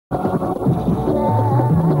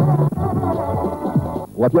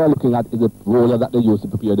what we are looking at is the roller that they use to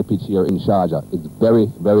prepare the pitch here in Sharjah. It's very,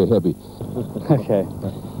 very heavy. Okay.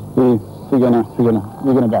 We're gonna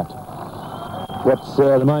bat. What's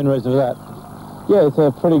the main reason for that? Yeah, it's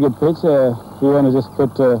a pretty good pitch. We want to just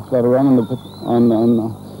put a lot of run on the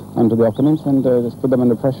onto the opponents and just put them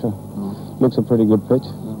under pressure. Looks a pretty good pitch.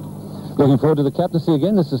 Looking forward to the captaincy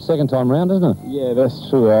again. This is the second time round, isn't it? Yeah, that's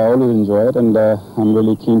true. I always enjoy it, and I'm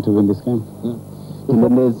really keen to win this game. And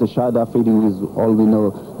then there's the Saeed Anwar, who is, all we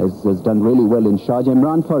know, has done really well in Sharjah.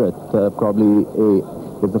 Imran Frahat, probably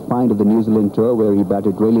is the find of the New Zealand tour, where he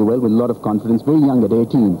batted really well with a lot of confidence, very young at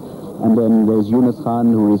 18. And then there's Yunus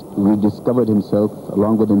Khan, who is rediscovered himself,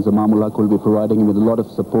 along with Inzamamullah, who will be providing him with a lot of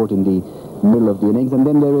support in the middle of the innings. And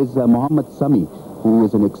then there is Sami, who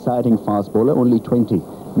is an exciting fast bowler, only 20.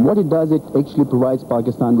 And what it does, it actually provides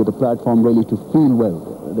Pakistan with a platform really to field well.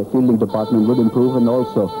 The fielding department would improve, and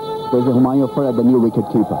also there's a Hamayoun, the new wicket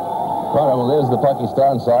keeper. Right, well, there's the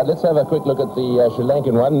Pakistan side. Let's have a quick look at the Sri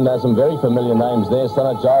Lankan one. Some very familiar names there.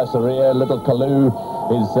 Sanajaya Surya, Little Kalu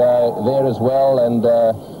is there as well, and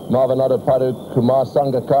Marvin Padu, Kumar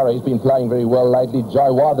Sangakkara, he's been playing very well lately.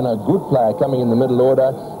 Jai Wadhan, a good player, coming in the middle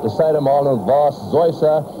order. Desaidam Arnold, Vas,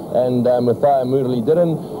 Zoysa, and Muthaya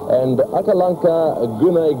Muralidharan, and Akalanka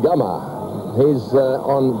Gunegama. He's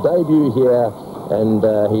on debut here, and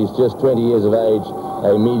he's just 20 years of age,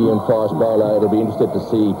 a medium-fast bowler. It'll be interesting to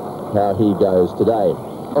see how he goes today.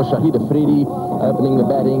 Shahid Afridi opening the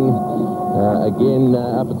batting, again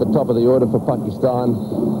up at the top of the order for Pakistan,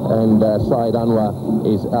 and Saeed Anwar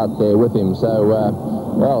is out there with him. So,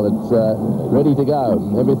 well, it's ready to go.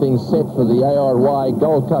 Everything's set for the ARY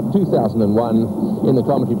Gold Cup 2001. In the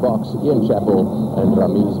commentary box, Ian Chappell and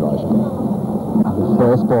Ramiz Raja. The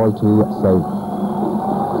first ball to Saeed.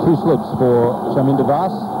 2 slips for Shaminder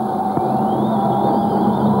Vas.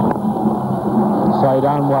 Saeed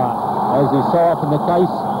Anwar, as is so often the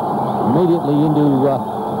case, immediately into the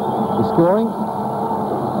scoring.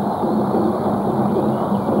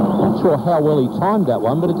 Not sure how well he timed that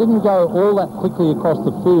one, but it didn't go all that quickly across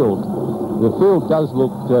the field. The field does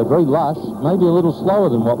look very lush, maybe a little slower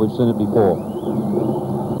than what we've seen it before.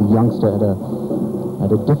 The youngster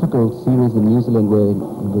had a difficult series in New Zealand, where he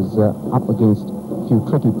was up against a few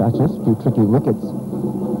tricky patches, a few tricky wickets,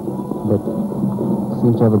 but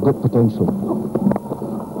seems to have a good potential.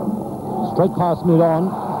 Straight class mid-on.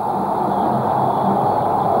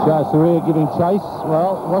 Jai Surya giving chase.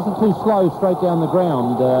 Well, wasn't too slow straight down the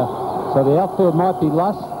ground. So the outfield might be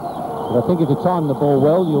lush, but I think if you time the ball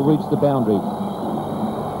well, you'll reach the boundary.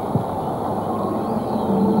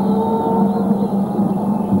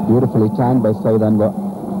 Beautifully timed by Saeed Anwar.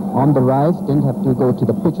 On the rise, didn't have to go to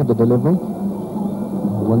the pitch of the delivery.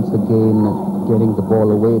 Once again, getting the ball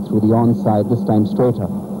away through the onside, this time straighter.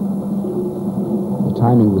 The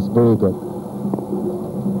timing was very good.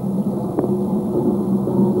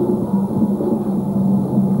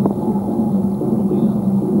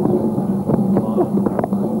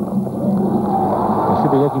 They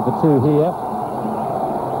should be looking for 2 here.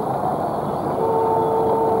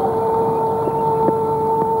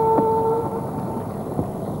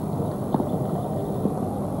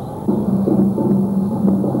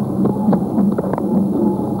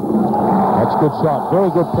 Good shot,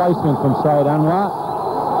 very good placement from Saeed Anwar,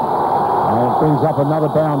 and it brings up another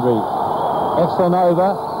boundary. Excellent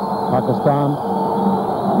over, Pakistan,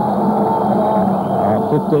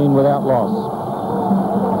 15 without loss.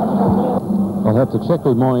 I'll have to check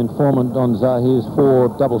with my informant on Zahir's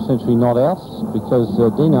 4 double-century not-outs, because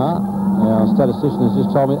Dinar, our statistician, has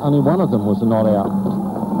just told me only one of them was a not-out.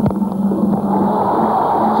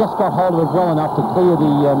 Just got hold of it well enough to clear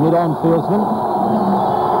the mid-on fieldsman.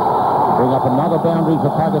 Bring up another boundary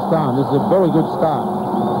for Pakistan. This is a very good start.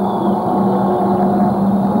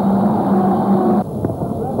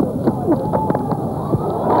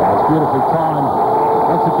 It's beautifully timed.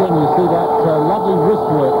 Once again, you see that lovely wrist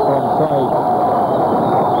work from Saeed.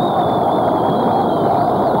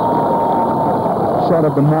 Shot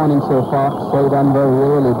of the morning so far. Saeed Anwar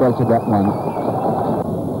really belted that one.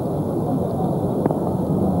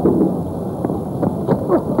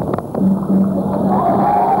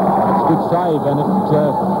 Save, and it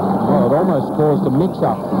almost caused a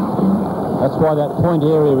mix-up. That's why that point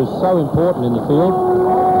area is so important in the field.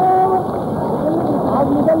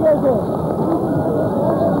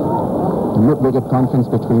 Mid-wicket conference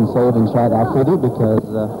between Saeed and Shahid Afridi, because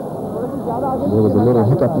there was a little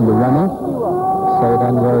hiccup in the running. Saeed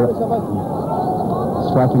Anwar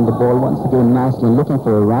striking the ball once again nicely and looking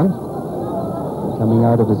for a run. Coming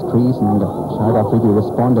out of his crease, and Shahid Afridi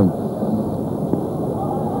responding.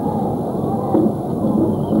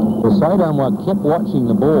 Well, Saeed Anwar kept watching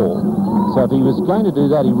the ball, so if he was going to do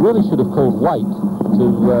that, he really should have called wait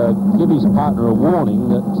to give his partner a warning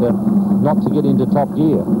that not to get into top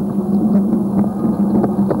gear.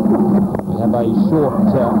 We have a short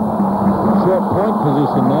point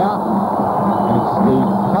position now, and it's the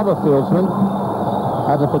cover fieldsman,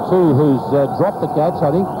 Atapatu, who's dropped the catch.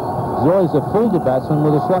 I think Zoy's a full batsman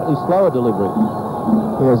with a slightly slower delivery.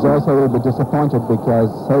 He was also a little bit disappointed because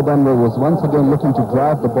Saeed Anwar was once again looking to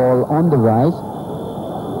drive the ball on the rise.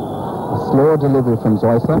 A slower delivery from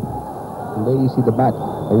Zoysa. And there you see the bat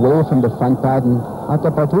away from the front pad, and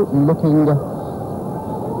Atapatu looking to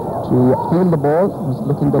field the ball, was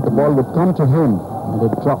looking that the ball would come to him, and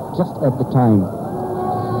it dropped just at the time.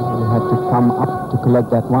 He had to come up to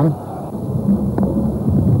collect that one.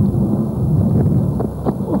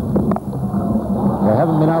 They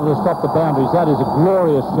haven't been able to stop the boundaries. That is a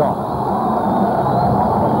glorious shot.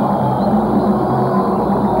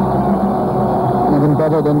 Even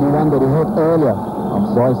better than the one that he hit earlier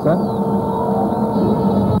of Zoysa.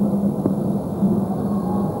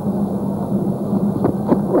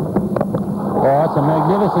 Oh, that's a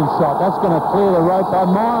magnificent shot. That's going to clear the rope by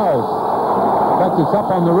miles. In fact, it's up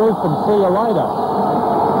on the roof and see you later.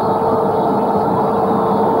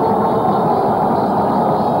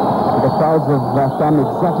 The crowds have come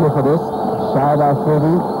exactly for this. Sharjah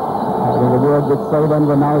Afridi, having a word with Saeed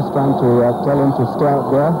Anwar now, is trying to tell him to stay out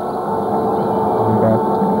there. And that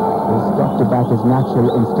he's got to back his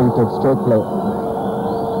natural instinctive stroke play,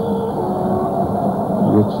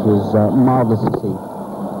 which is marvelous to see.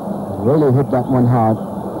 Really hit that one hard.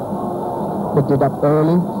 Picked it up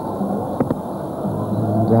early.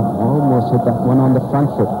 And almost hit that one on the front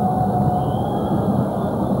foot.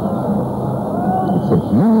 It's a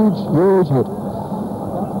huge, huge hit.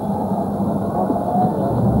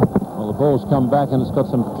 Well, the ball's come back and it's got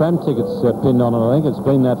some tram tickets pinned on it, I think. It's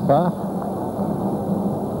been that far.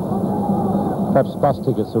 Perhaps bus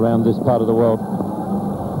tickets around this part of the world.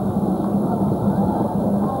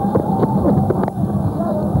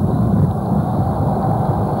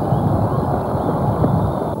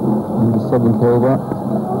 In the 7th over,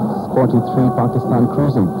 43 Pakistan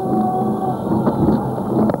cruising.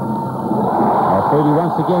 Afridi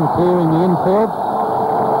once again clearing the infield.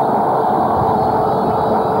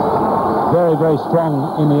 Very, very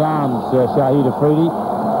strong in the arms, Saeed Afridi.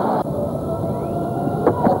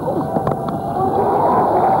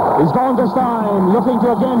 He's gone this time, looking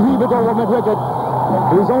to again heave it over mid-wicket.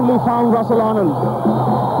 He's only found Russell Arnold.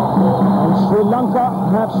 And Sri Lanka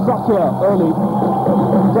have struck here early.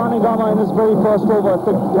 Ganigama in his very first over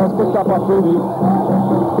has picked up Afridi.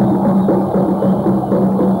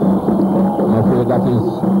 I feel that is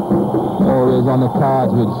always on the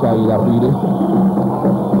cards with Saeed Afridi.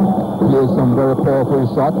 Plays some very powerful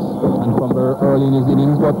shots and from very early in his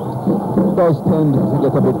innings, but does tend to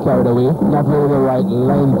get a bit carried away. Not really the right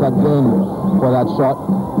length again for that shot.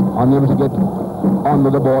 Unable to get under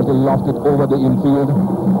the ball to loft it over the infield.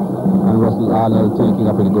 And Russell Arnold taking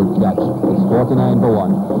up a good catch. It's 49 for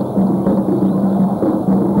 1.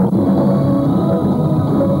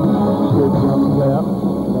 Good young player,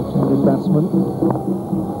 left-handed batsman.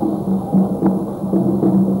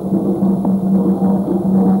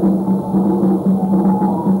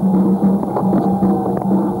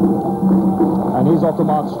 And he's off the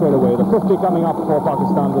mark straight away. The 50 coming up for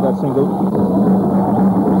Pakistan with that single.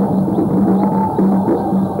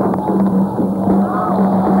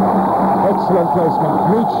 Excellent placement.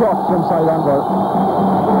 Neat shot from Saeed Anwar.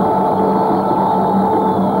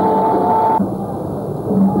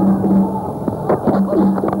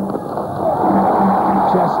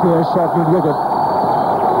 Just here, shot mid-wicket.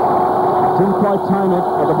 Didn't quite time it,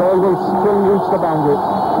 but the ball will still reach the boundary.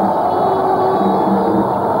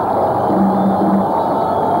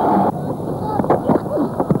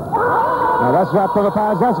 Now that's wrapped for the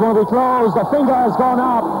pads. That's going to be closed. The finger has gone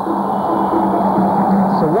up.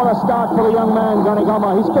 So what a start for the young man,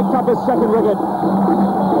 Ganigama. He's picked up his second wicket.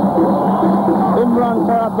 Imran,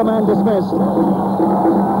 Frahat, the man dismissed.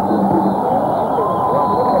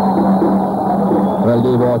 Well,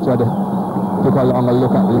 Dave Orchard took a longer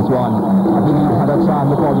look at this one. I think he had a chance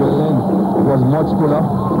because the length was much fuller.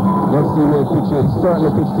 Let's see where it pitches.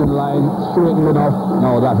 Certainly pitched in line, straightened enough.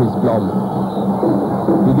 Now that is plumb.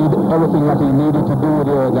 He did everything that he needed to do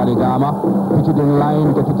there, Ganigama. Pitch it in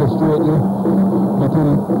line, get it to straighten. Hit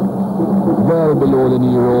him well below the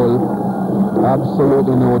knee roll.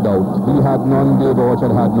 Absolutely no doubt. He had none, Dave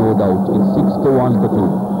Orchard had no doubt. It's 6-1 for 2.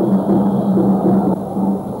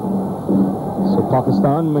 So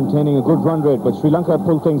Pakistan maintaining a good run rate, but Sri Lanka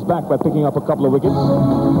pulled things back by picking up a couple of wickets. In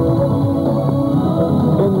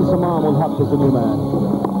Samam ul Haq is the new man.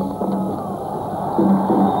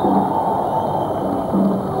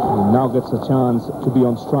 now gets a chance to be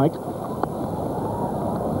on strike.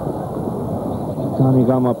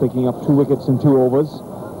 Kanigama picking up 2 wickets in 2 overs.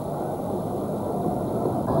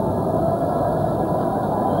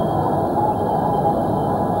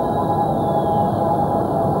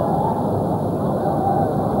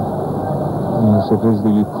 Yes, it is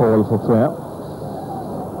the call for prayer.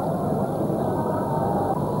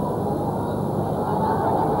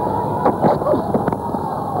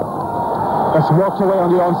 That's walked away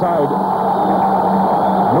on the onside.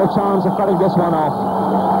 No chance of cutting this one off.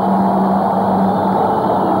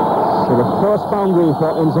 So the first boundary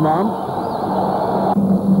for Inzamam.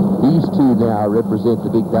 These two now represent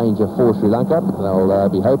the big danger for Sri Lanka.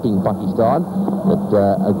 They'll be hoping Pakistan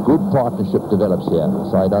that a good partnership develops here.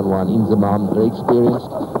 Saeed Anwar and Inzamam, very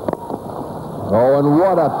experienced. Oh, and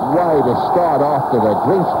what a way to start after the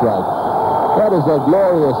drink stroke. That is a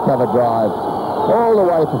glorious cover drive all the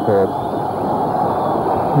way to fourth.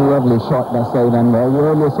 Lovely shot by Saeed Anwar. You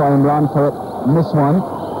earlier saw Imran for it, miss one.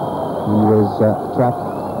 He was trapped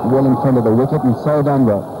well in front of the wicket, and Saeed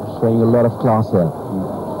Anwar showing a lot of class here.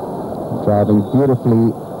 Driving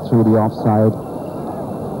beautifully through the offside.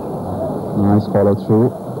 Nice follow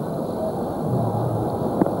through.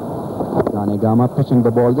 Kanigama pitching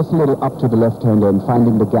the ball just a little up to the left-hander and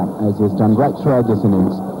finding the gap, as he's done right throughout this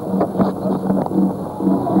innings.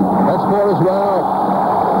 That's 4 as well.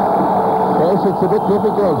 Yes, it's a bit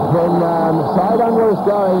difficult when Saeed Anwar is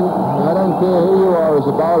going. I don't care who you are as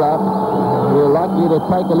a bowler, you're likely to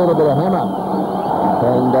take a little bit of hammer.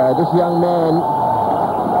 And this young man,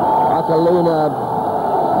 Akaluna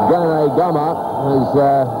Ganagama, has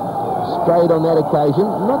strayed on that occasion.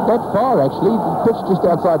 Not that far, actually. Pitched just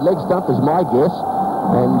outside leg stump is my guess.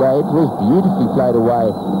 And it was beautifully played away.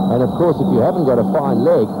 And of course, if you haven't got a fine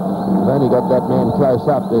leg, you've only got that man close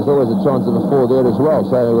up, there's always a chance of a 4 there as well.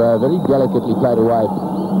 So very delicately played away.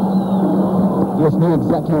 Yes, knew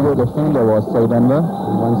exactly where the fielder was, Saeed Anwar.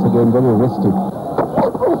 Once again, very risky.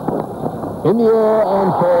 In the air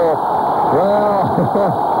and 4. Well,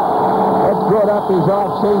 that's brought up his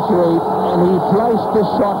half century, and he placed the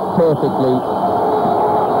shot perfectly.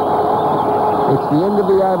 It's the end of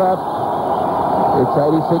the over. It's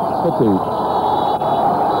 86 for 2.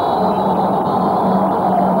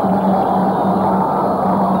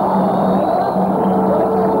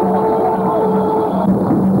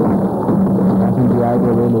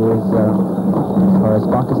 As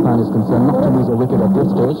Pakistan is concerned, not to lose a wicket at this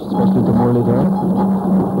stage, especially to Muralidharan,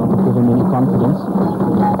 not to give him any confidence.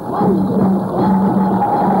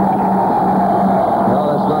 Well,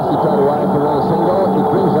 that's nicely played away for another single. It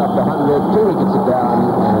brings up the 100, 2 wickets are down,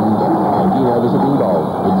 and 18 overs have been bowled.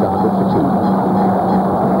 It's 100 for 2.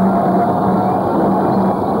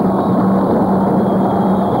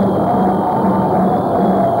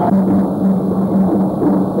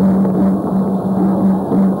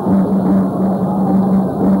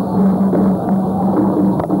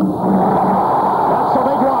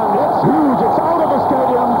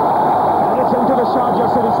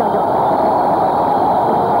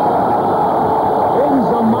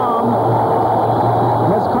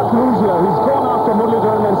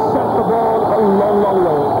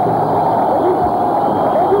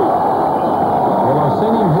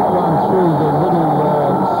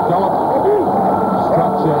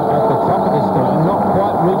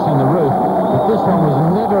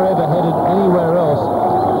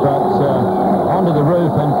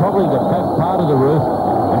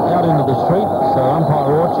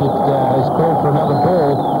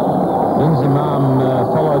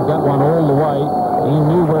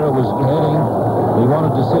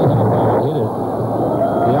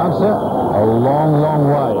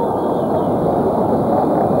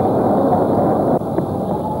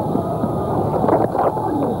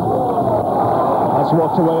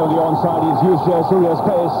 Walked away on the onside. He's used Surya's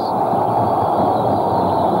pace.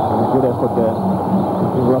 And good effort there.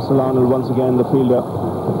 Russell Arnold once again the fielder.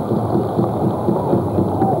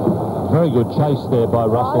 Very good chase there by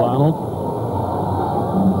Russell Arnold.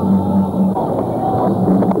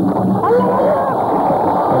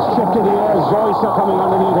 A shift to the air. Zoysa coming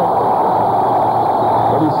underneath it.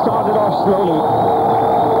 But he started off slowly.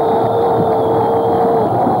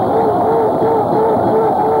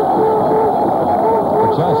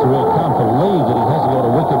 Jayasuriya can't believe that he hasn't got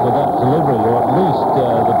a wicket with that delivery, or at least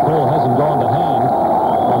the ball hasn't gone to hand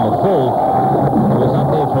on the full. He was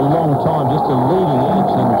up there for a long time, just a leading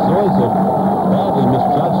edge, and Zoysa badly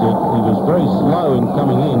misjudged it. He was very slow in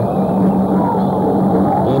coming in.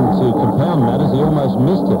 Then to compound matters, he almost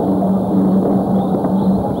missed it.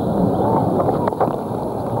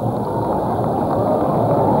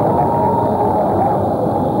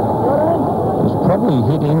 actually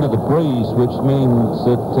hit into the breeze, which means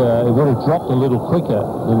that it would have dropped a little quicker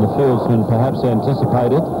than the fieldsman perhaps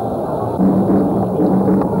anticipated.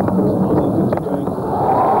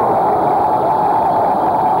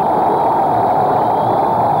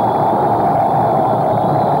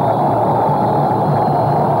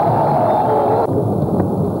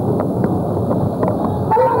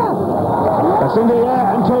 That's in the air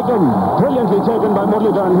and taken. Brilliantly taken by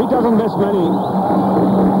Muralidharan. He doesn't miss many.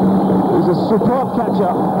 He's a superb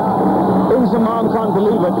catcher. Imran can't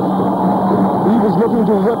believe it. He was looking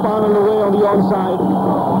to whip Arnold away on the onside.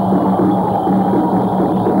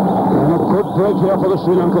 And a good break here for the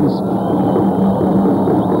Sri Lankans.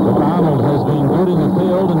 Arnold has been good in the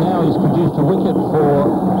field, and now he's produced a wicket for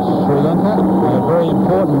Sri Lanka, and a very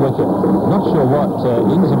important wicket. Not sure what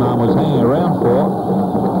Imran was hanging around for.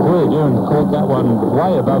 Muralidharan caught that one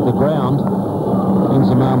way above the ground.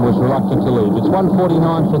 Imran was reluctant to leave. It's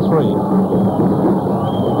 149 for 3.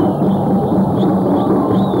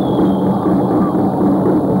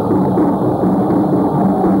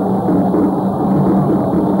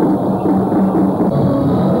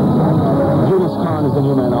 Is the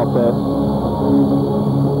new man out there.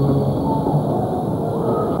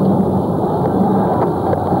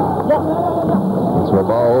 It's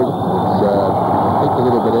bowled. It's picked a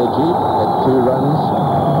little bit edgy. Had 2 runs,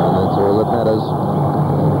 and that's all that matters.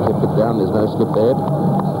 Kept it down. There's no slip there.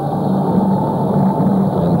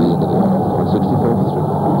 And the end of the 164 for 3.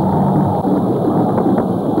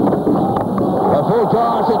 A full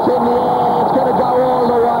toss. It's in the air. It's going to go all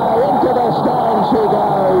the way into the stands. He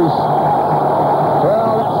goes.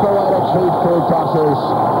 Well, that's the way to treat full tosses.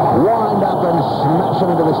 Wind up and smash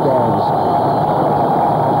them into the stands.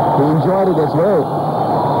 He enjoyed it as well.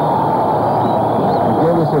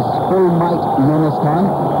 Again, this is full might menace time.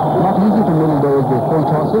 Not easy to middle those with full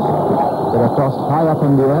tosses. They are tossed high up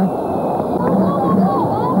in the air.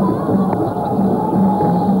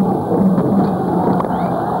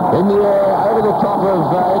 In the air, over the top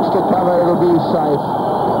of extra cover, it'll be safe.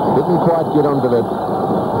 Didn't quite get onto it.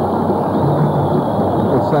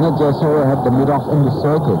 Saeed Anwar had the mid-off in the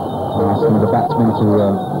circle, asking the batsman to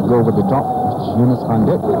go over the top, which Yunus Khan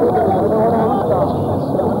did.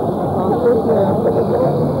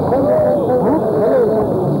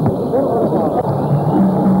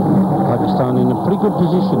 Pakistan in a pretty good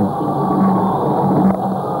position.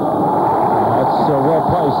 That's well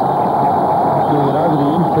placed. Getting it over the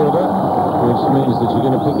infielder, which means that you're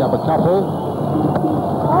going to pick up a couple.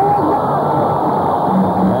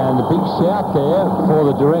 And the big shout there for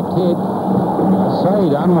the direct hit.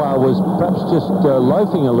 Saeed Anwar was perhaps just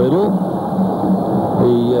loafing a little.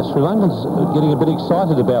 The Sri Lankans are getting a bit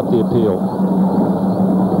excited about the appeal.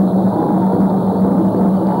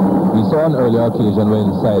 We saw an earlier occasion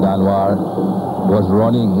when Saeed Anwar was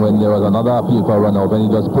running when there was another appeal for a run out, and he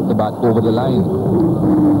just put the bat over the line.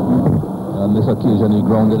 On this occasion he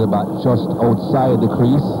grounded the bat just outside the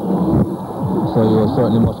crease. So he was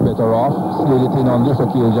certainly much better off. Slid it in on this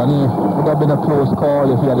occasion. It would have been a close call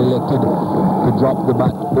if he had elected to drop the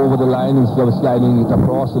bat over the line instead of sliding it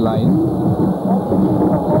across the line.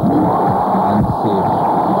 And safe.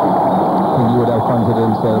 I think he would have considered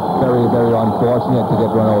himself very, very unfortunate to get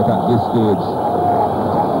run out at this stage.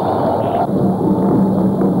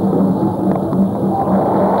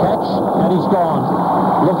 Catch, and he's gone.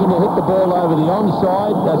 Looking to hit the ball over the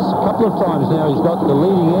onside. That's a couple of times now he's got the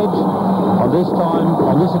leading edge. On this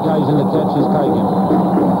occasion, the catch is taken.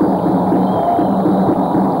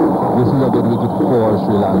 This is a good wicket for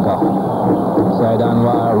Sri Lanka. Saeed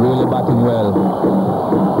Anwar really batting well.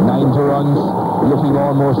 90 runs, looking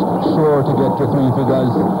almost sure to get to 3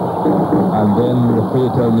 figures. And then the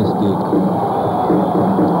fatal mistake.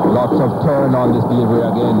 Lots of turn on this delivery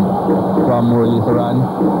again from Muralidharan.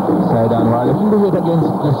 Saeed Anwar looking to hit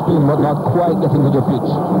against the spin, but not quite getting to the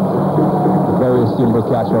pitch. Very simple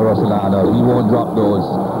catch for Russell Arnold. He won't drop those.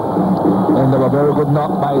 And a very good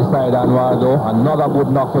knock by Saeed Anwar though. Another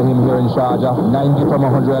good knock for him here in Sharjah. 90 from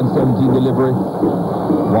 117 delivery.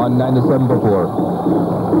 197 for 4.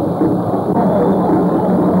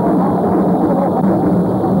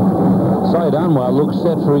 Saeed Anwar looks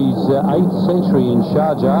set for his 8th century in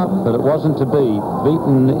Sharjah, but it wasn't to be.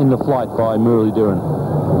 Beaten in the flight by Muralidharan.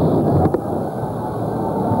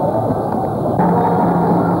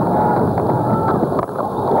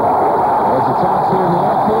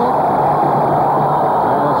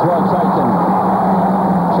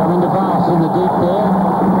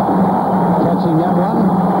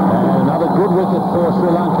 for Sri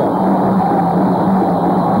Lanka.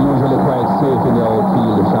 Usually quite safe in the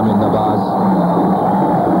outfield, Sami Nawaz.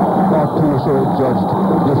 Not too sure he judged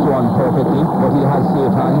this one perfectly, but he has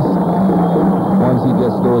safe hands. Once he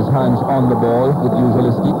those hands on the ball with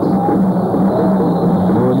usual sticks.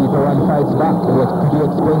 Run fights back. He was pretty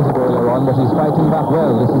expensive earlier on, but he's fighting back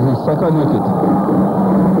well. This is his second wicket.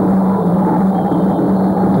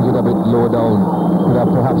 Took it a bit low down. Could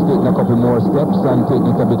have perhaps taken a couple more steps and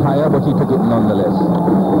taken it a bit higher, but he took it nonetheless.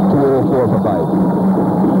 204 for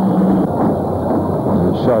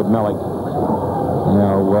 5. He showed Malik.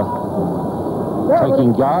 Now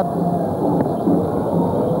taking guard.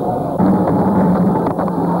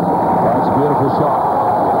 That's a beautiful shot.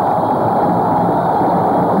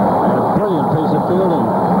 Fielding.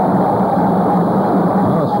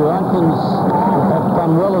 Well, Sri Lankans have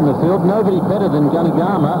done well in the field. Nobody better than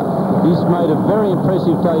Ganagama. He's made a very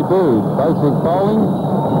impressive debut, both with bowling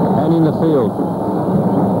and in the field.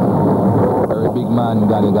 Very big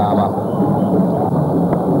man, Ganagama.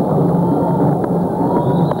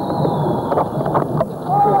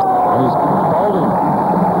 And he's bowling.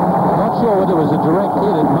 Not sure whether it was a direct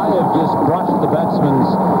hit. It may have just brushed the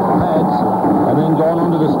batsman's pads and then gone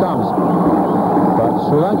onto the stumps. But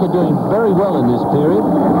Sri Lanka doing very well in this period.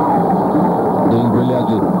 Doing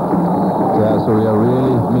brilliantly. Surya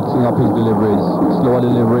really mixing up his deliveries. Slow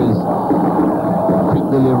deliveries, quick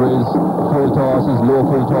deliveries, full tosses, low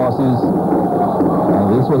full tosses. And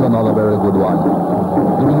this was another very good one.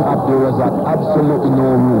 Giving Abdur Razak absolutely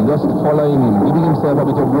no room. Just following him, giving himself a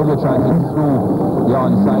bit of room to try and hit through the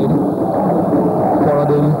onside.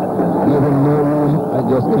 Followed him, gave him no room, and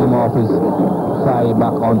just came off his thigh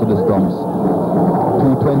back onto the stumps.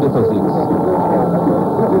 220 for 6.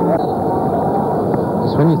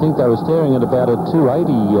 It's when you think they were staring at about a 280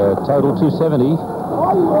 total, 270. That's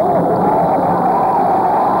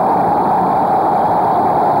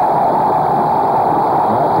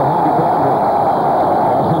a handy boundary.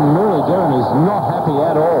 And Muralidharan is not happy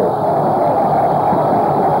at all.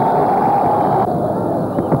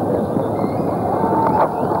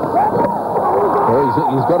 Well,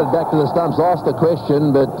 he's got it back to the stumps. Asked the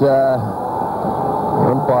question, but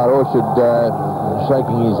umpire Orchard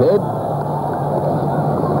shaking his head.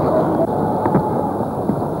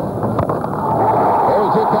 Oh,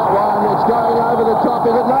 he's hit that one. It's going over the top.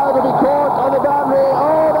 Is it no? To be caught on the boundary.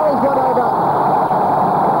 Oh, no, he's gone over.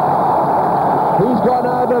 He's gone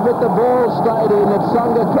over, but the ball stayed in. It's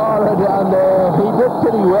Sangakkara down there. He did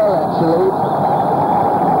pretty well, actually.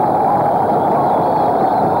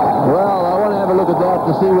 Well, I want to have a look at that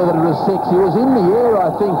to see whether it was 6. He was in the air, I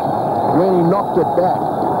think, when he knocked it back.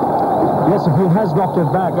 Yes, if he has knocked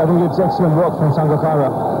it back, I think it's excellent work from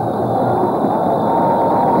Sangakkara.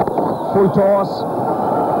 Full toss.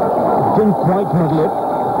 Didn't quite middle it.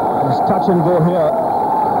 Just touch and go here.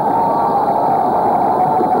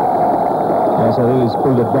 Yes, I think he's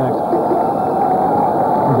pulled it back.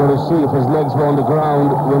 I'm going to see if his legs were on the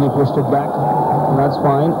ground when he pushed it back. That's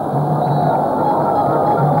fine.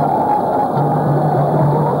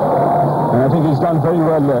 And I think he's done very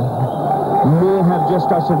well there. May have just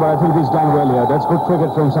touched it, but I think he's done well here. That's good cricket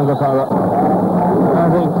from Sangakkara. I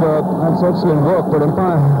think that's excellent work, but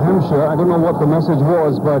umpire Hampshire, I don't know what the message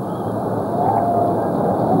was, but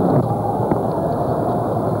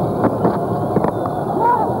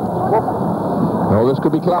well, this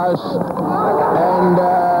could be close. And,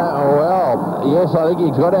 well, yes, I think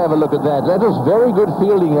he's got to have a look at that. That was very good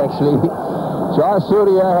fielding, actually.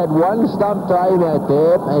 Jayasuriya had one stump to aim at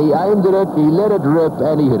there. He aimed at it, he let it rip,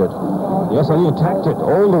 and he hit it. yes, and he attacked it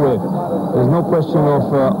all the way. There's no question of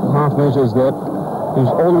half measures there. He's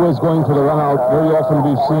always going for the run out. Very often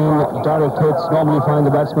we've seen direct hits normally find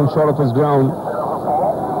the batsman short of his ground.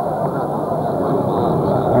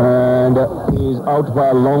 And he's out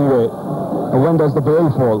by a long way. And when does the bail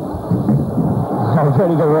fall?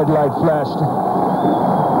 Already the red light flashed.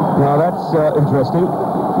 Now that's interesting.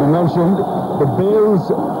 You mentioned the bails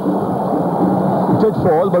did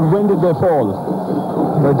fall, but when did they fall?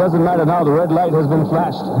 But it doesn't matter now, the red light has been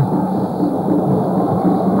flashed.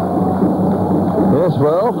 Yes,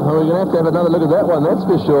 well, we're going to have another look at that one, that's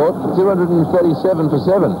for sure. 237 for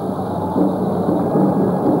 7.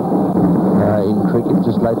 In cricket,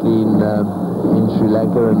 just lately in Sri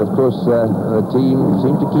Lanka, and of course the team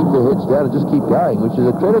seem to keep their heads down and just keep going, which is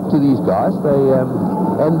a credit to these guys. They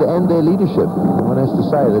and their leadership. One has to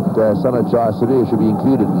say that Sanat Jayasuriya should be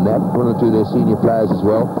included in that. One or two of their senior players as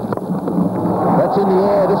well. That's in the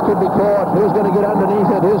air. This could be caught. Who's going to get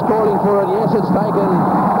underneath it? Who's calling for it? Yes, it's taken.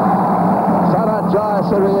 Sanat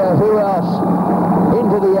Jayasuriya. Who else?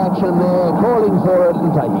 Into the action there, calling for it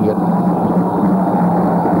and taking it.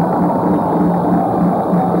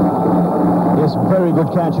 Yes, very good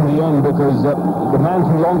catch in the end, because the man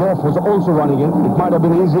from long off was also running in. It might have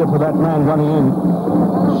been easier for that man running in.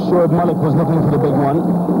 Shoaib Malik was looking for the big one.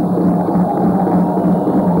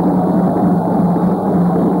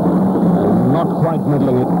 right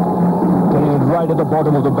middling it, getting it right at the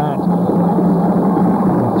bottom of the bat.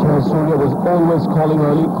 Surya was always calling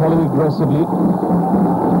early, calling aggressively,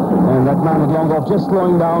 and that man at long off just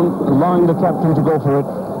slowing down, allowing the captain to go for it,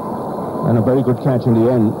 and a very good catch in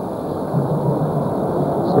the end.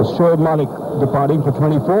 So Shoaib Malik departing for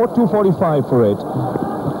 24, 2:45 for it.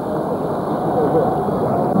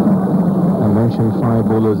 I mentioned 5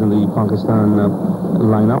 bowlers in the Pakistan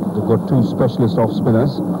lineup. They've got 2 specialist off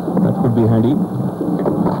spinners. That could be handy.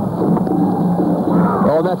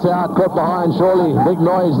 Oh, that's out, caught behind, surely. Big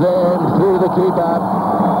noise there, through the keeper.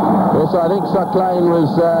 Yes, I think Saklain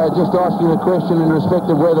was just asking a question in respect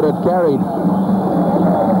of whether it carried.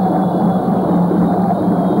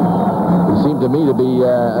 It seemed to me to be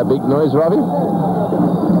a big noise, Robbie.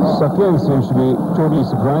 Saklain seems to be totally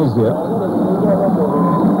surprised here.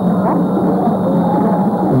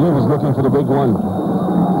 He was looking for the big one.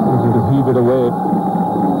 Looking to heave it away.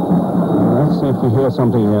 Let's see if we hear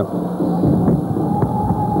something here.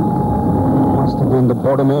 Must have been the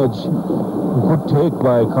bottom edge. Good take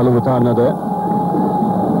by Kaluvatana there.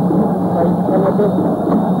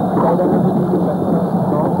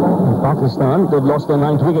 In Pakistan, they've lost their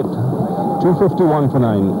 9th wicket. 251 for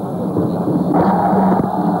 9.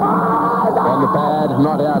 On the pad,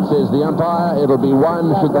 not out, says the umpire. It'll be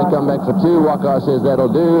 1. Should they come back for 2, Waqar says that'll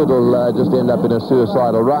do. It'll just end up in a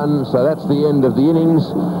suicidal run. So that's the end of the innings.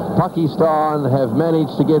 Pakistan have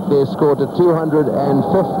managed to get their score to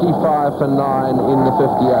 255 for 9 in the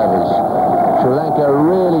 50 overs. Sri Lanka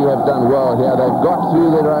really have done well here. They've got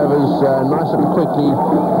through their overs nice and quickly.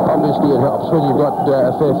 Obviously, it helps when you've got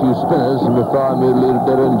a fair few spinners. Mithra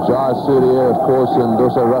Muralidharan, Jayasuriya, of course, and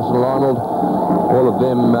also Russell Arnold. All of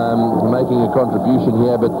them making a contribution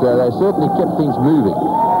here, but they certainly kept things moving.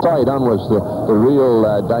 Saeed Anwar was the real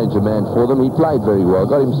danger man for them. He played very well,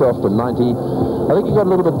 got himself to 90. I think he got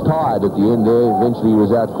a little bit tired at the end there. Eventually he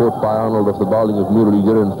was out caught by Arnold off the bowling of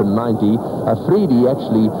Muralidharan for 90. Afridi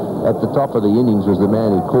actually at the top of the innings was the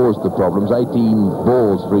man who caused the problems. 18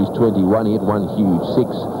 balls for his 21. He had one huge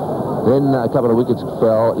 6. Then a couple of wickets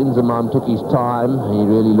fell. Inzamam took his time. He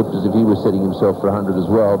really looked as if he was setting himself for 100 as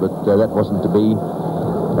well, but that wasn't to be.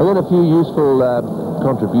 And then a few useful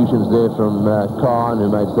contributions there from Khan, who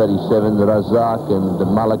made 37. The Razak and the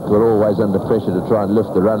Malik were always under pressure to try and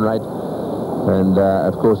lift the run rate. And,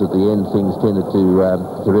 of course, at the end, things tended to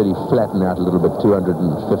really flatten out a little bit.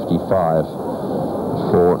 255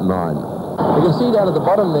 for 9. You can see down at the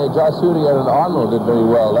bottom there, Jayasuriya and Arnold did very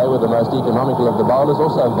well. They were the most economical of the bowlers.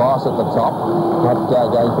 Also Vas at the top, not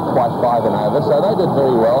going for quite 5 and over. So they did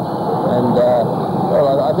very well. And,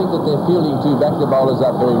 well, I think that their fielding too backed the bowlers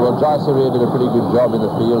up very well. Jayasuriya did a pretty good job in the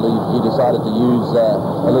field. He decided to use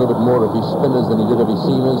a little bit more of his spinners than he did of his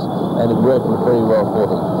seamers, and it worked very well for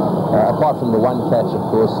them. Apart from the one catch, of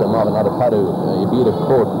course, Marvin Adapadu, if he'd have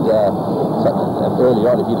caught early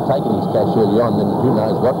on, if he'd have taken his catch early on, then who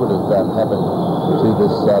knows what would have happened to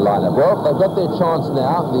this lineup. Well, they've got their chance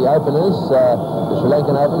now, the openers, the Sri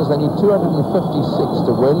Lankan openers. They need 256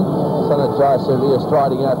 to win. Sanat Jayasuriya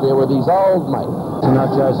striding out there with his old mate.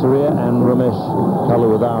 Sanat Jayasuriya and Ramesh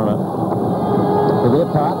Kaluvatana. For their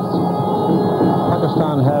parts,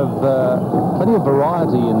 Pakistan have plenty of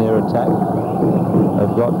variety in their attack.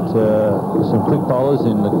 They've got some quick bowlers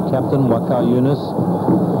in the captain, Waqar Yunus,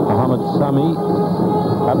 Mohammad Sami,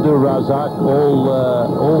 Abdul Razak,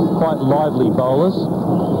 all quite lively bowlers.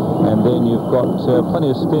 And then you've got plenty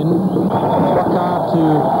of spin. Waqar to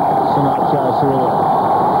Sanat Jayasuriya.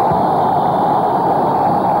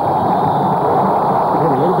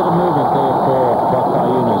 A little bit of movement there for Waqar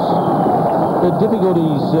Yunus. The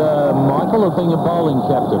difficulties, Michael, of being a bowling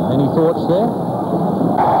captain. Any thoughts there?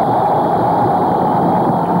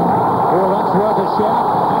 Worth a shout,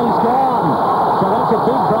 and he's gone. So that's a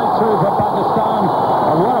big breakthrough for Pakistan,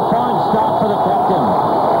 and what a fine start for the captain.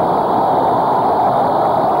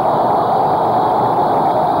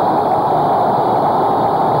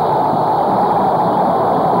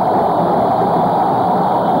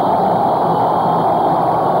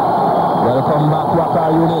 Welcome back,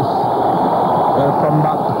 Waqar Yunus. Welcome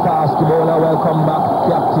back, fast bowler. Welcome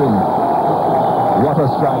back, captain. What a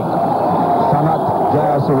strike. Sanat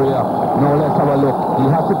Jayasuriya. Now let's have a look. He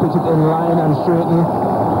has to pitch it in line and straighten.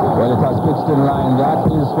 Well, it has pitched in line, that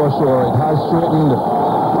is for sure. It has straightened.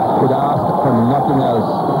 Could ask for nothing else.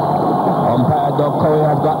 Umpire Doug Cowie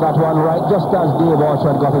has got that one right, just as Dave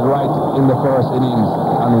Orchard got it right in the first innings.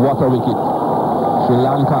 And what a wicket. Sri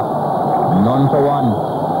Lanka, none for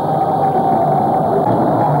 1.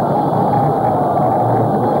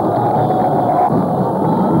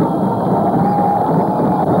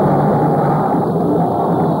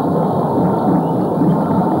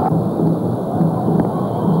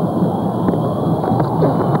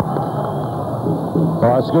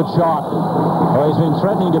 a good shot. Well, he's been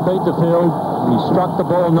threatening to beat the field. He struck the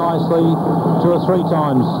ball nicely 2 or 3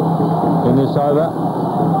 times in this over.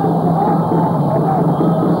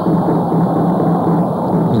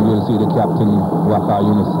 I think you'll see the captain,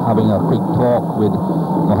 Hamayoun, having a quick talk with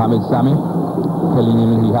Sami, telling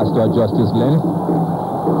him he has to adjust his length.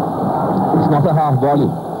 It's not a half volley.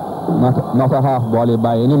 Not a half volley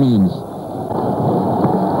by any means.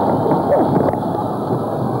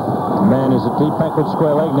 Man is a deep backward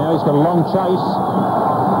square leg now. He's got a long chase.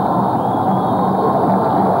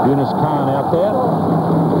 Yunus Khan out there.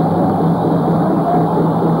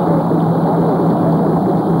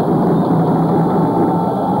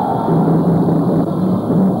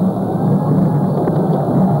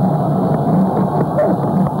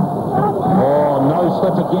 Oh, no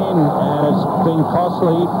slip again, and it's been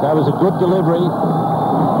costly. That was a good delivery.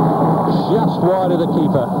 Just wide of the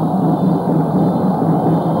keeper.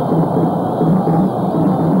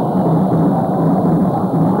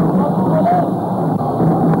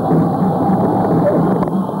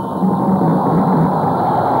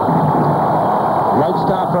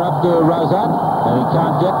 Frahat, and he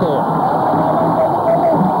can't get there.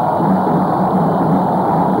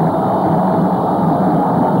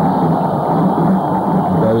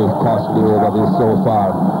 Very costly over this so far.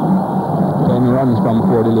 10 runs from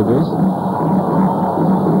 4 deliveries.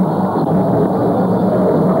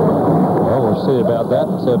 Well, we'll see about that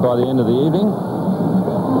by the end of the evening.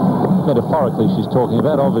 Metaphorically, she's talking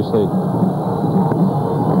about, obviously.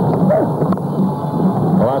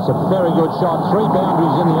 Well, that's a very good shot. 3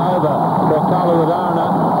 boundaries in the over for Kaluwadarna.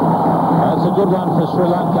 That's a good one for Sri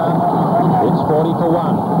Lanka. It's 40 for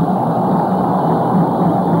 1.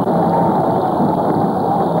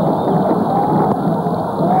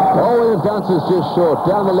 Oh, the bouncer's just short.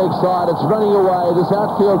 Down the leg side, it's running away. This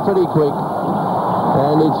outfield pretty quick.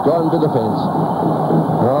 And it's gone to the fence.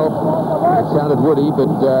 Well, it sounded woody,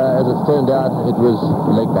 but as it's turned out, it was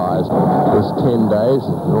leg byes. It was 10 days,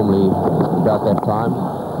 normally about that time.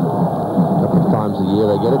 A couple of times a year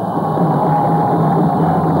they get it.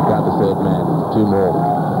 About the 3rd man, 2 more.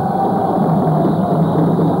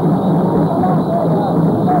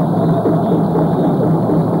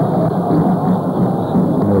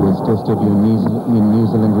 There was test debut in New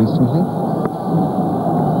Zealand recently.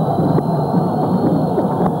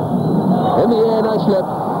 In the air, no slip.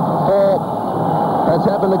 4. That's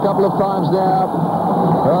happened a couple of times now.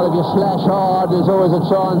 Well, if you slash hard, there's always a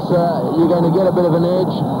chance you're going to get a bit of an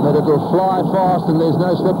edge, but it'll fly fast and there's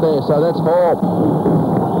no slip there, so that's 4.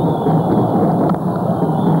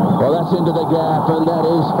 Well, that's into the gap, and that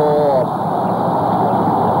is 4.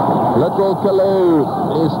 Little Kalu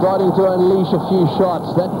is starting to unleash a few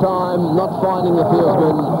shots. That time, not finding the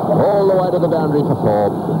fieldsman, all the way to the boundary for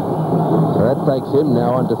 4. So that takes him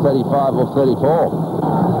now on to 35 or 34.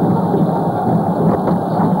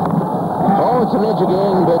 It's an edge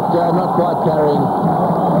again, but not quite carrying.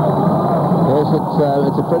 Yes,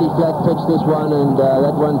 it's a pretty flat pitch, this one, and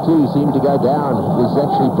that one too seemed to go down. It was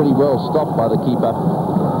actually pretty well stopped by the keeper.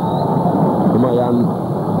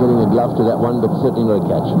 Hamayoun getting a glove to that one, but certainly not a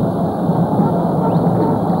catch.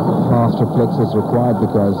 Fast reflex is required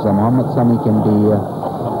because Sami can be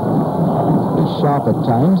sharp at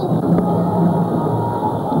times.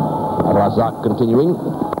 Razak continuing.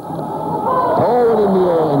 Oh, and in the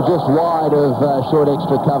air, and just wide of short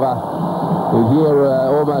extra cover. We hear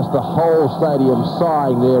almost the whole stadium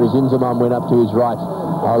sighing there as Inzamam went up to his right.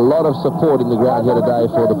 A lot of support in the ground here today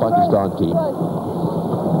for the Pakistan team.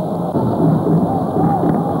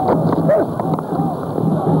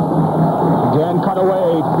 Again, cut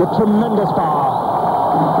away with tremendous power.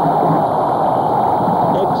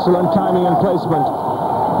 Excellent timing and placement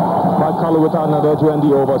by Kaluwadarna there to end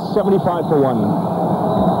the over. 75 for 1.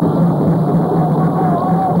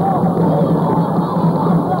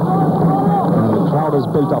 Is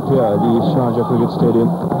built up here at the Sharjah Cricket Stadium.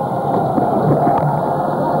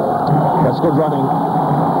 That's good running.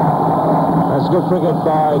 That's good cricket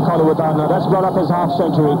by Kaluwadarna. That's brought up his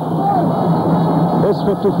half-century. His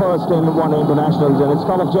 51st in 1 internationals, and it's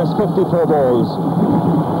come of just 54 balls.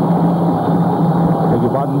 Beg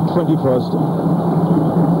your pardon, 21st.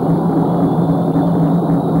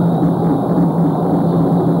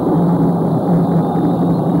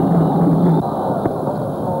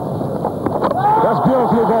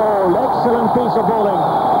 Excellent piece of bowling.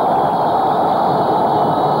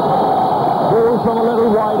 Ball from a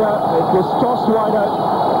little wider. It was tossed wider,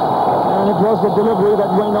 and it was the delivery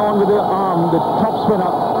that went on with the arm, the top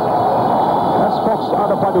spinner. That's Fox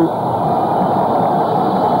Adapadu.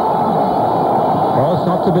 Well, it's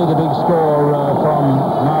not to be the big score from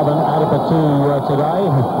Marvin Adipatu today.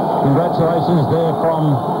 Congratulations there from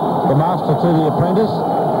the master to the apprentice.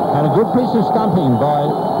 And a good piece of stumping by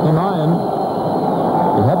Hamayoun.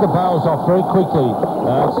 He had the bails off very quickly.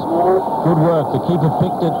 It's good work. The keeper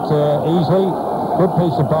picked it easily. Good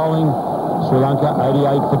piece of bowling. Sri Lanka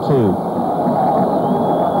 88 for 2.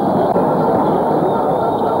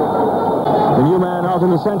 The new man out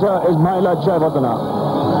in the centre is Maila Jayawardena.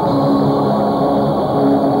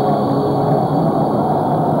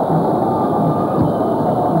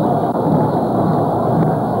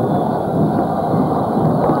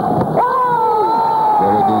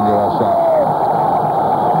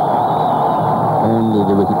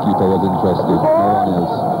 The wicketkeeper was interested, no one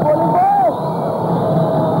else.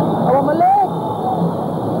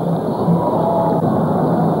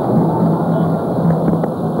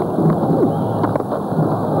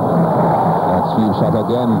 That sweep shot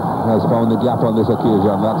again has found the gap on this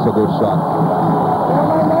occasion. That's a good shot.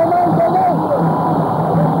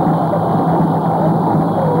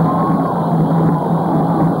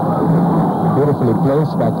 Beautifully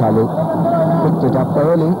placed by Kalu. Picked it up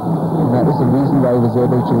early, and that is the reason why he was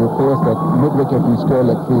able to replace that mid-wicket and score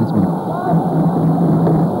like fieldsman.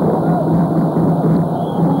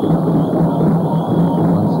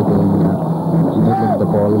 Once again, nibbling the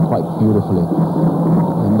ball quite beautifully.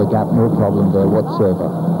 In the gap, no problem there whatsoever.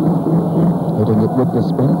 Hitting it with the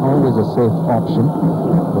spin, always a safe option,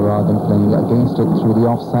 rather than playing against it through the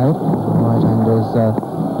offside. Right-handers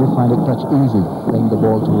do find it touch easy, playing the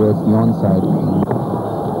ball towards the onside.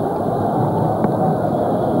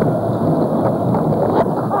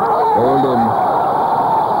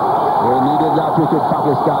 Wicket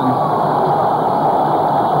Pakistan.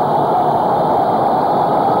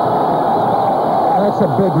 That's a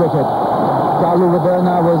big wicket. Kalu was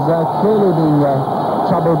clearly being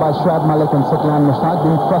troubled by Shrad Malik and Sitlan Mushtaq,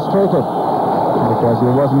 being frustrated because he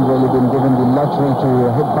wasn't really being given the luxury to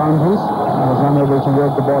hit boundaries. He was unable to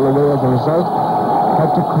work the ball away as a result.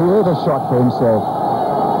 Had to create a shot for himself.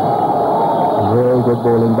 Very good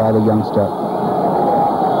bowling by the youngster.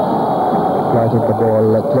 Flighted the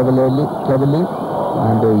ball cleverly,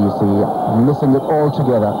 and there you see, missing it all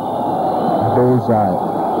together. Bullseye.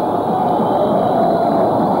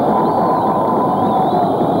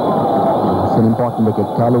 It's an important wicket.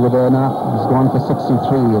 Kalu has gone for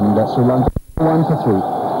 63, and Sri Lanka 1 for 3.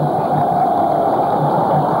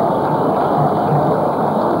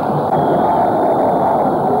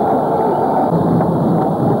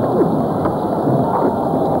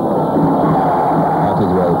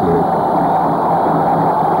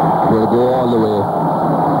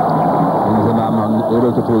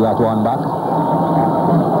 To pull that one back.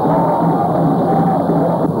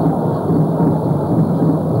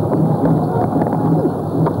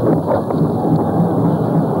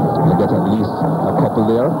 They get at least a couple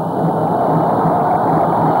there.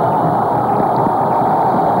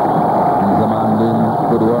 Zaman doing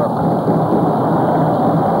good work.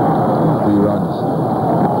 3 runs.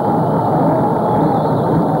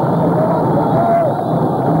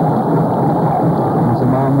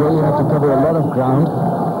 Zaman really had to cover a lot of ground.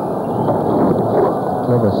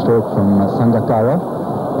 Clever stroke from Sangakkara.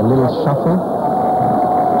 A little shuffle,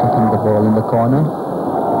 taking the ball in the corner.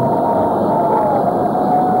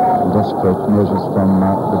 Desperate measures from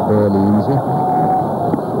the burly Inzi.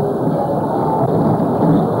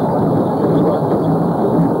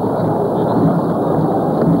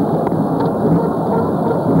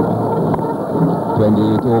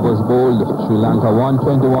 Overs bowled. Sri Lanka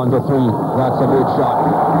 121 for 3. That's a good shot.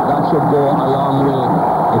 That should go a long way.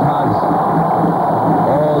 It has.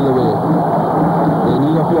 All the way. They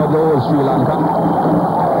need a few of those, Sri Lanka.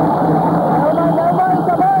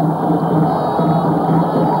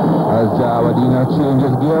 As Wadina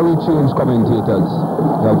changes gear, we change commentators.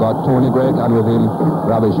 We have got Tony Gregg and with him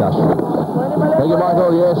Ravi Shastri. Thank you,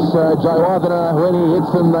 Michael. Yes, Jayawardena, when he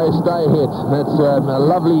hits them, they stay hit. That's a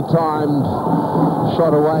lovely timed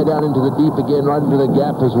shot away down into the deep again, right into the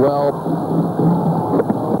gap as well.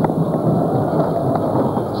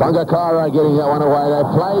 Sangakkara getting that one away. They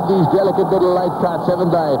played these delicate little late cuts, haven't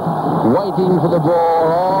they? Waiting for the ball.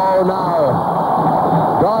 Oh, no.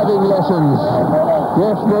 Diving lessons.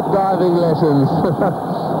 Definite diving lessons.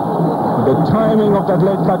 The timing of that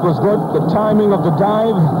late cut was good. The timing of the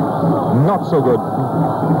dive, not so good.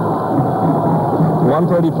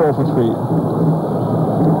 134 for 3.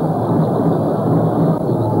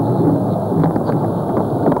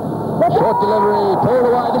 Short delivery, pulled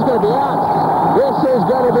away. This is going to be out. This is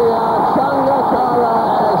going to be out. Sangakkara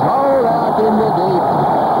has holed out in the deep.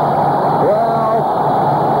 Well,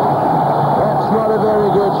 that's not a very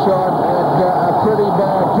good shot. It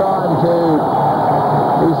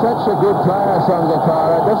good player,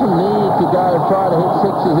 Sangakkara. Doesn't need to go and try to hit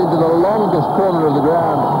sixes into the longest corner of the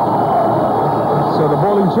ground. So the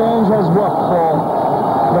bowling change has worked for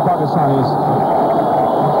the Pakistanis.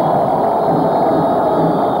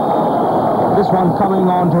 This one coming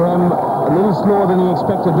on to him a little slower than he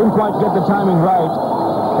expected. Didn't quite get the timing right.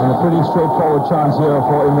 And a pretty straightforward chance here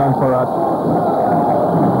for Imran Frahat.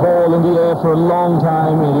 Ball in the air for a long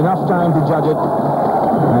time, and enough time to judge it.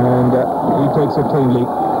 And he takes it cleanly.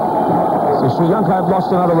 So Sri Lanka have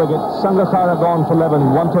lost another wicket. Sangakkara gone for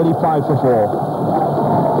 11, 135 for 4.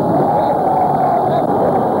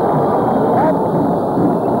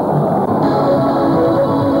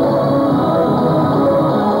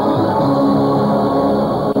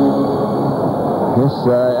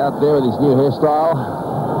 Out there with his new hairstyle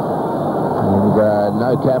and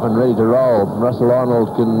no cap and ready to roll. Russell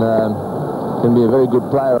Arnold can be a very good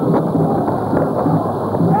player.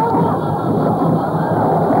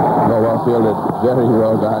 Well fielded, very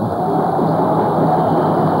well done.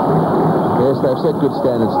 Yes, they've set good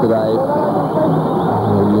standards today.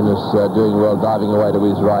 Yunus doing well, diving away to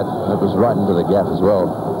his right. That was right into the gap as well.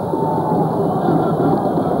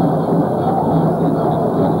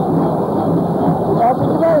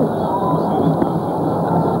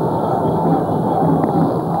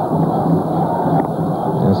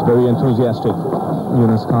 Very enthusiastic,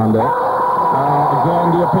 Yunus Khan there. Again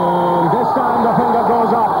the appeal. This time the finger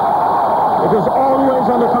goes up. It is always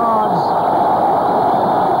on the cards.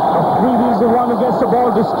 Afridi is the one who gets the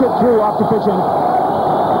ball to skip through after pitching.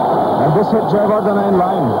 And this hit Jayawardene in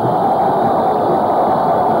line.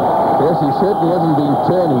 Yes, he certainly hasn't been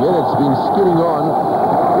turning it. It's been skidding on.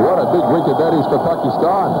 What a big wicket that is for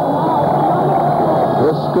Pakistan.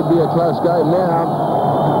 This could be a close game now.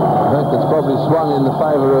 I think it's probably swung in the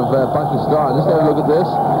favour of Pakistan. Just have a look at this.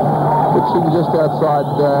 Pitching just outside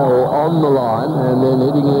or on the line and then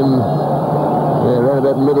hitting him around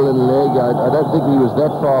about middle in the leg. I don't think he was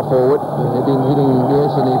that far forward. Hitting,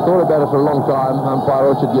 yes, and he thought about it for a long time. Umpire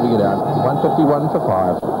Orchard giving it out. 151 for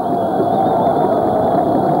 5.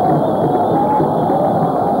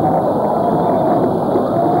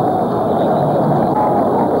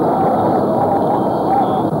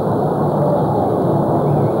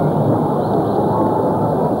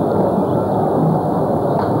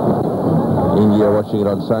 Watching it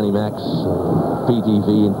on Sony Max,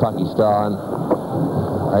 PTV in Pakistan,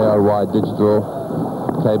 ARY Digital,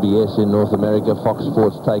 KBS in North America, Fox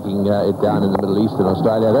Sports taking it down in the Middle East and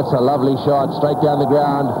Australia. That's a lovely shot, straight down the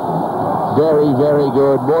ground. Very, very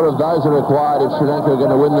good. More of those are required if Sri Lanka are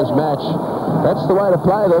going to win this match. That's the way to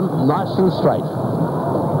play them, nice and straight.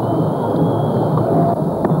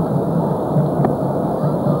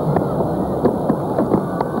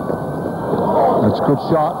 That's a good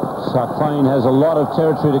shot. Sarkleen has a lot of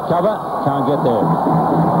territory to cover. Can't get there. I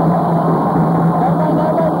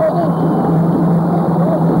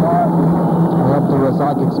love the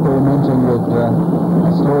Razak experimenting with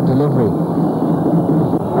slow delivery.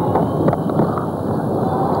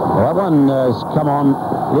 Well, that one has come on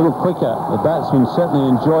a little quicker. The batsman certainly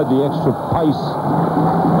enjoyed the extra pace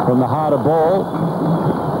from the harder ball.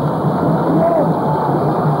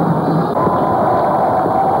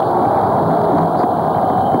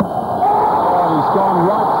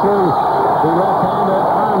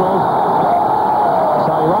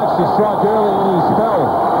 Strike early in his spell.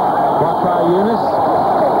 Yunus.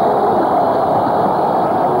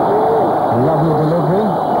 Lovely delivery.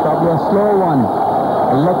 Probably a slow one.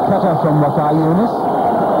 A leg cutter from Yunus.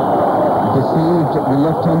 Deceived the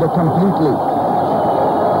left-hander completely.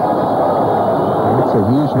 It's a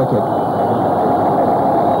huge wicket.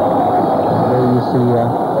 There you see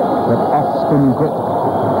that off-spin grip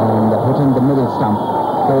and hitting the middle stump.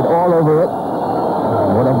 Played all over it.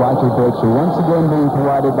 What a vital breakthrough. Once again being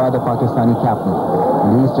provided by the Pakistani captain.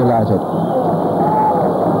 And he's delighted.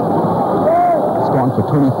 It's gone for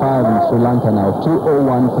 25 in Sri Lanka now.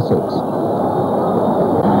 201 for 6.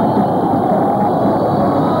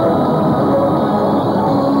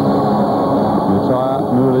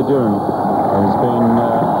 Duran has been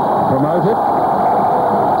promoted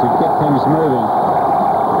to get things moving.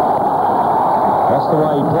 That's the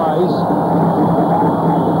way he plays.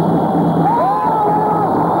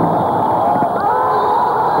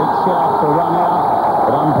 Big shout for run out,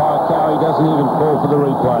 but umpire Cowie doesn't even call for the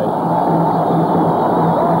replay.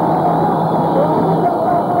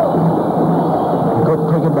 Good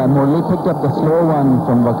cricket by Murli. Picked up the slow one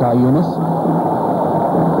from Yunus.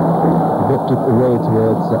 Whipped it away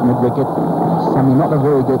towards mid-wicket. Sami, not a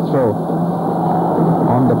very good throw.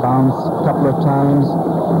 On the bounce a couple of times.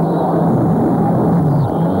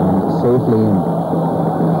 And safely in.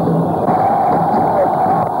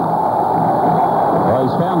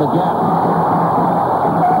 the gap.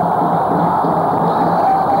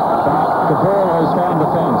 But the ball has found the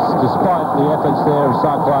fence, despite the efforts there of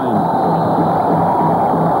Cyclone.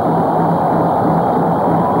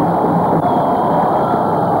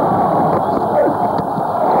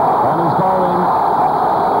 And he's bowling.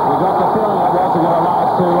 We got the feeling it wasn't going to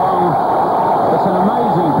last too long. It's an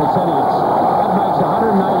amazing percentage. That makes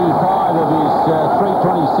 185 of his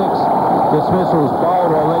 326 dismissals bowled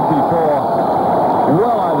or leg before.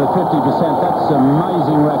 Well over 50%. That's an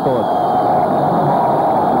amazing record.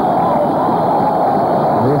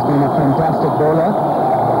 He's been a fantastic bowler.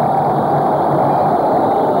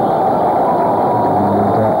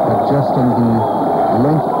 And adjusting the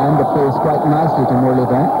length and the pace quite nicely to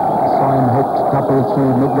Muralidharan. Saw him hit couple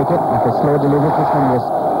through mid-wicket after slow delivery. This one was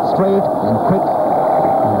straight and quick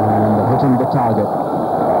and hitting the target.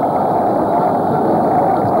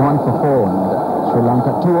 It's gone for 4 and Sri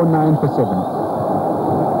Lanka 209 for 7.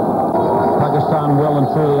 Pakistan well and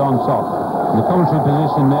truly on top. In the commentary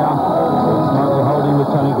position now, it's Michael Holding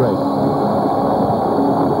with Tony Gregg.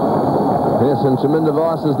 Yes, and Chaminda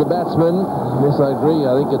Vice is the batsman. Yes, I agree.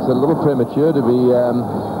 I think it's a little premature to be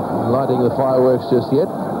lighting the fireworks just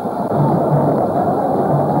yet.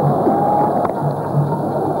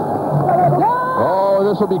 Oh,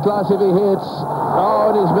 this will be close if he hits.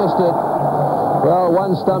 Oh, and he's missed it. Well,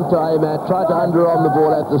 one stump to aim at. Tried to underarm the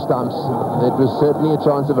ball at the stumps. It was certainly a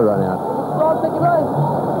chance of a run out. I think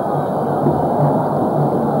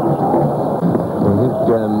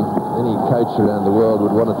any coach around the world would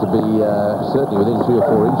want it to be certainly within 3 or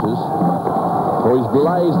 4 inches. Oh, he's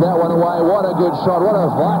blazed that one away. What a good shot. What a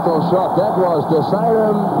vital shot that was.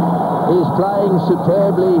 Desarum is playing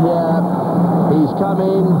superbly here. He's come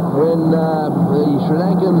in when the Sri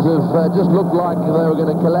Lankans have just looked like they were going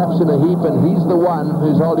to collapse in a heap, and he's the one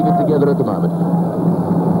who's holding it together at the moment.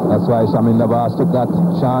 That's why Chaminda Vice took that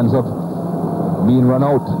chance of being run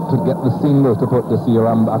out to get the single to put the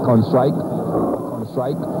Serum back on strike.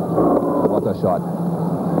 What a shot.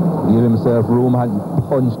 Gave himself room and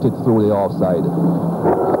punched it through the offside.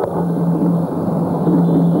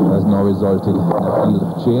 Has now resulted in a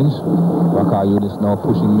field change. Hamayoun is now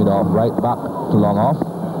pushing mid off right back to long off.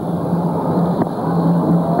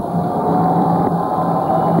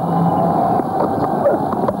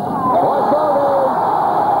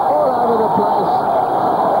 All over the place.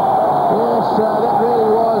 Yes, that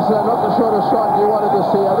really was not the sort of shot you wanted to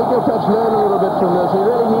see. I think you'll perhaps learn a little bit from this. He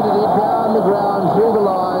really needed it down the ground, through the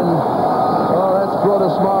line. Oh, that's brought a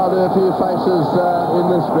smile to a few faces in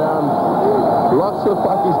this ground. Lots of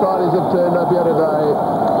Pakistanis have turned up here today,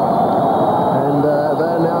 and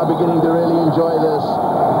they're now beginning to really enjoy this.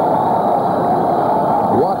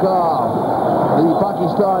 Waqar, the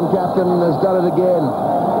Pakistan captain, has done it again.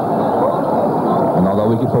 Another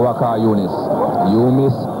wicket for Waqar Younis. You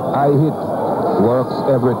miss, I hit. Works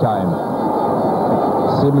every time.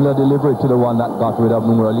 Similar delivery to the one that got rid of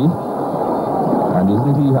Noor Ali. And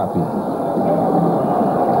isn't he happy?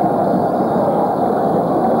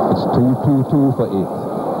 It's 2-2-2 for 8.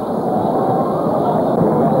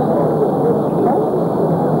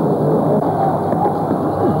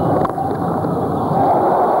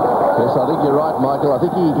 Yes, I think you're right, Michael. I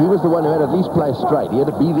think he was the one who had at least play straight. He had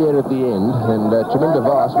to be there at the end. And Chaminda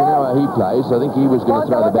Vice, we know how he plays. I think he was going to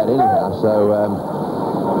throw the bat anyhow. So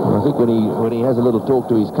I think when he has a little talk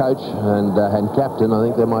to his coach and captain, I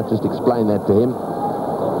think they might just explain that to him.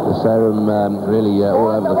 The Sarum really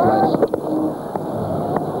all over the place.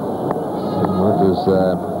 Well, it was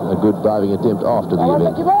a good diving attempt after the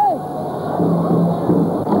event.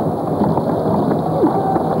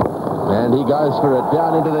 And he goes for it,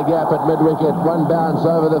 down into the gap at mid-wicket. One bounce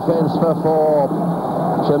over the fence for 4.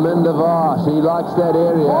 Chaminda Vice, he likes that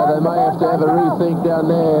area. They may have to have a rethink down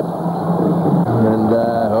there. And,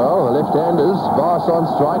 well, the left-handers, Vice on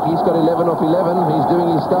strike. He's got 11 off 11. He's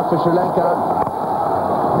doing his stuff for Sri Lanka.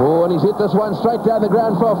 Oh, and he's hit this one straight down the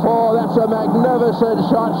ground for 4. That's a magnificent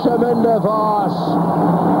shot, Chaminda Vice.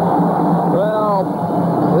 Well,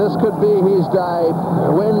 this could be his day.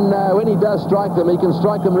 When he does strike them, he can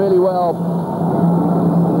strike them really well.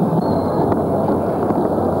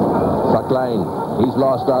 Lane, he's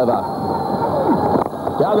lost over.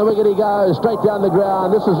 Down the wicket he goes, straight down the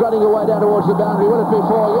ground. This is running away down towards the boundary. Will it be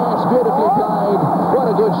 4? Yes, beautifully played. What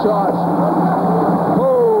a good shot.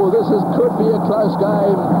 Oh, this could be a close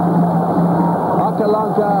game.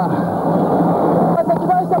 Akalanka.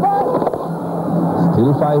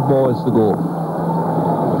 Still 5 balls to go.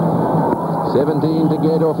 17 to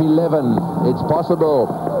get off 11. It's possible.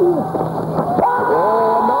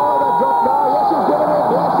 Oh, no, the drop. No, yes, he's given it.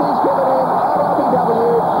 Yes, he's given it.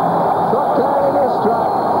 RBW. Shot clearing is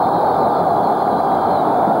struck.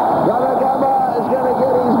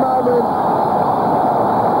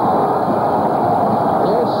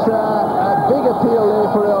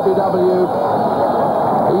 DEBUE.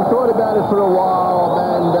 He thought about it for a while,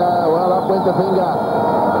 and, well, up went the finger.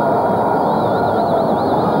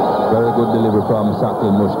 Very good delivery from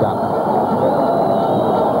Saqlin Mushtaq.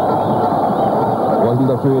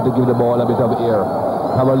 Wasn't afraid to give the ball a bit of air.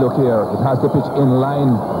 Have a look here. It has to pitch in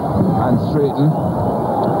line and straighten.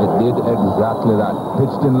 It did exactly that.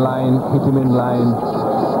 Pitched in line, hit him in line,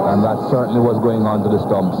 and that certainly was going on to the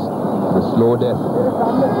stumps. The slow death.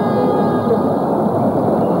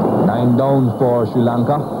 9 down for Sri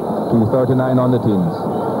Lanka. 2:39 on the tins.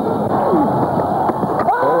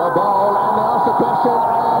 Oh, a ball, and they ask the question,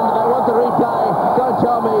 and they want the replay. Don't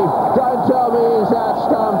tell me he's out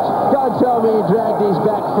stumped. Don't tell me he dragged his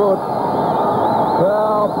back foot.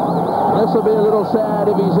 Well, this will be a little sad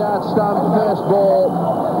if he's out stumped first ball.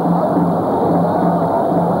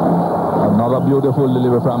 Another beautiful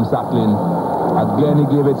delivery from Saqlin. Again, he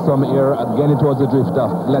gave it some air. Again, it was a drifter.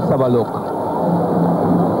 Let's have a look.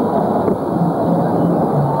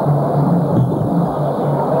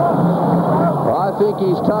 I think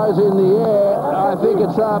his toes in the air. I think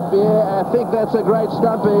it's up. Yeah, I think that's a great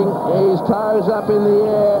stumping. His toes up in the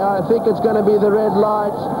air. I think it's going to be the red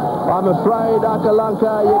light. I'm afraid,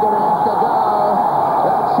 Akalanka, you're going to have to go.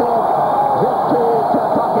 That's it. Victory to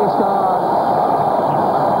Pakistan.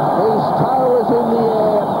 His toe was in the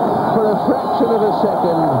air for a fraction of a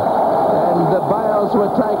second, and the bails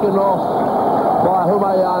were taken off by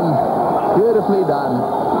Hamayoun. Beautifully done.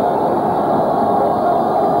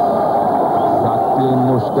 Saqlin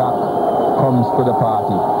Mushtaq comes to the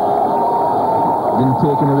party. Didn't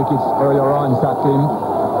take any wickets earlier on, Saqlin,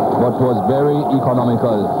 but was very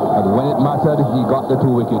economical. And when it mattered, he got the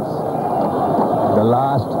 2 wickets. The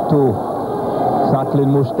last 2,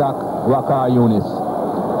 Saqlin Mushtaq, Waqar Yunis.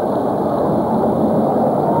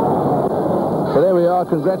 So there we are.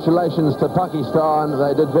 Congratulations to Pakistan.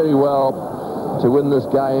 They did very well to win this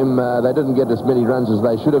game. They didn't get as many runs as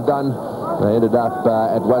they should have done. They ended up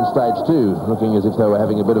at one stage too, looking as if they were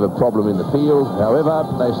having a bit of a problem in the field. However,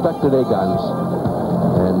 they stuck to their guns.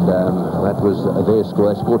 And that was their score.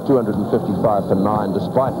 They scored 255 for 9,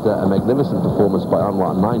 despite a magnificent performance by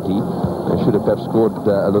Anwar, 90. They should have perhaps scored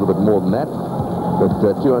a little bit more than that. But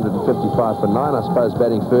 255 for 9, I suppose,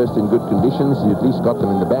 batting first in good conditions. You at least got them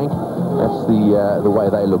in the bank. That's the way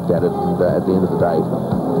they looked at it. And at the end of the day,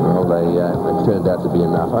 well, it turned out to be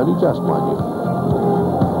enough. Only just, mind you.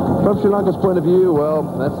 From Sri Lanka's point of view, well,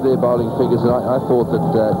 that's their bowling figures. And I thought that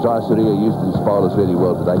Jayasuriya used his bowlers really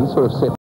well today. He sort of set